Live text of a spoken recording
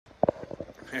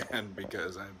And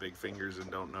because I have big fingers and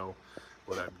don't know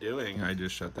what I'm doing, I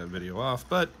just shut that video off.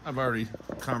 But I've already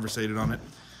conversated on it,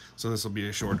 so this will be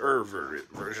a shorter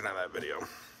version of that video.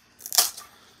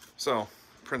 So,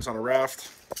 prints on a raft.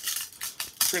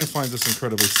 You're going to find this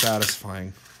incredibly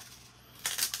satisfying,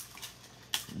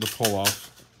 the pull off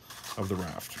of the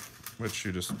raft, which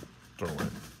you just throw away.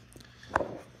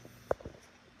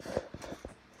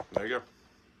 There you go.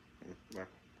 There.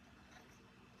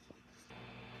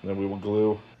 Then we will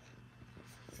glue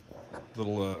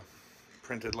little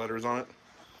printed letters on it.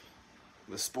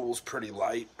 The spool's pretty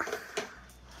light.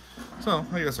 So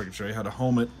I guess I could show you how to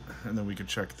home it, and then we could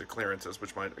check the clearances,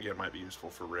 which might be useful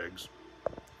for rigs.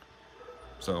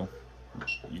 So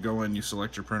you go in, you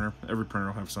select your printer. Every printer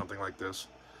will have something like this.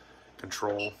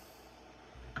 Control,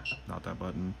 not that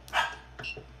button,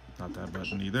 not that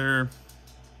button either.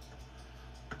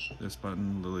 This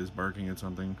button, Lily's barking at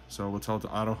something. So we'll tell it to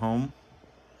auto home.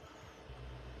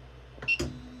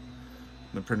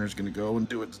 The printer's gonna go and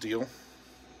do its deal.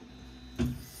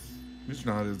 These are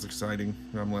not as exciting.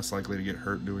 I'm less likely to get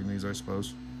hurt doing these, I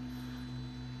suppose.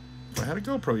 If I had a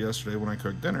GoPro yesterday when I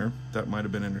cooked dinner, that might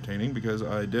have been entertaining, because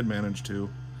I did manage to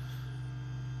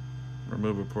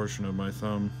remove a portion of my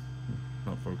thumb.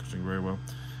 Not focusing very well.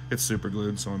 It's super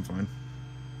glued, so I'm fine.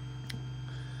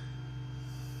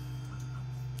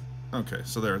 Okay,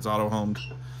 so there, it's auto homed.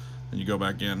 Then you go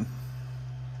back in.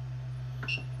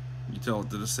 You tell it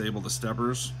to disable the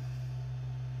steppers,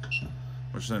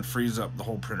 which then frees up the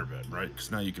whole printer bed, right?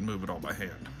 Because now you can move it all by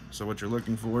hand. So what you're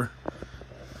looking for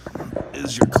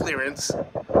is your clearance,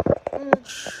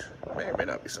 which may or may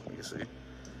not be something you see.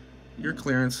 Your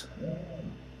clearance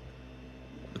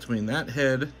between that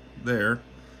head there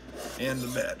and the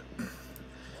bed.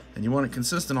 And you want it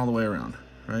consistent all the way around,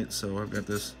 right? So I've got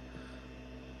this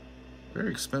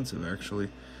very expensive, actually,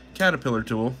 Caterpillar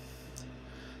tool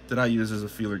that I use as a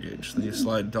feeler gauge. Then you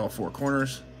slide it to all four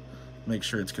corners, make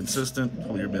sure it's consistent,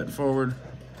 pull your bed forward,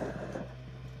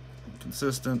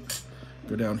 consistent,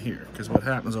 go down here. Because what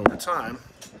happens over time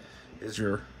is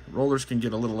your rollers can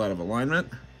get a little out of alignment,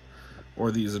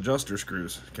 or these adjuster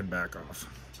screws can back off.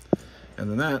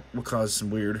 And then that will cause some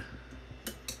weird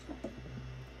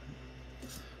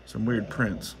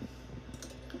prints.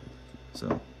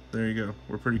 So there you go.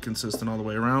 We're pretty consistent all the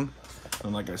way around.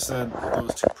 And like I said,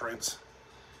 those two prints,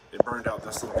 it burned out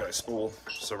this little guy's spool.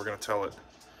 So we're going to tell it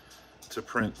to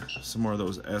print some more of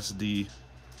those SD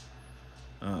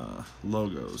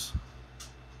logos.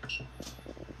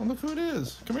 Well, look who it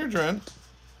is. Come here, Dren.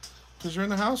 Because you're in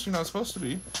the house, you're not supposed to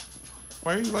be.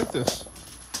 Why are you like this?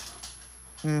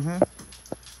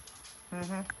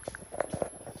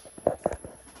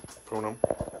 Punum.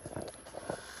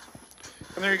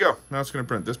 And there you go. Now it's going to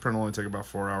print. This print will only take about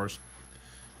 4 hours.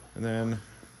 And then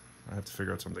I have to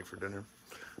figure out something for dinner.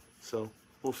 So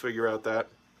we'll figure out that.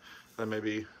 Then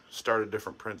maybe start a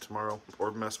different print tomorrow,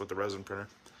 or mess with the resin printer.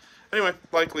 Anyway,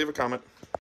 like, leave a comment.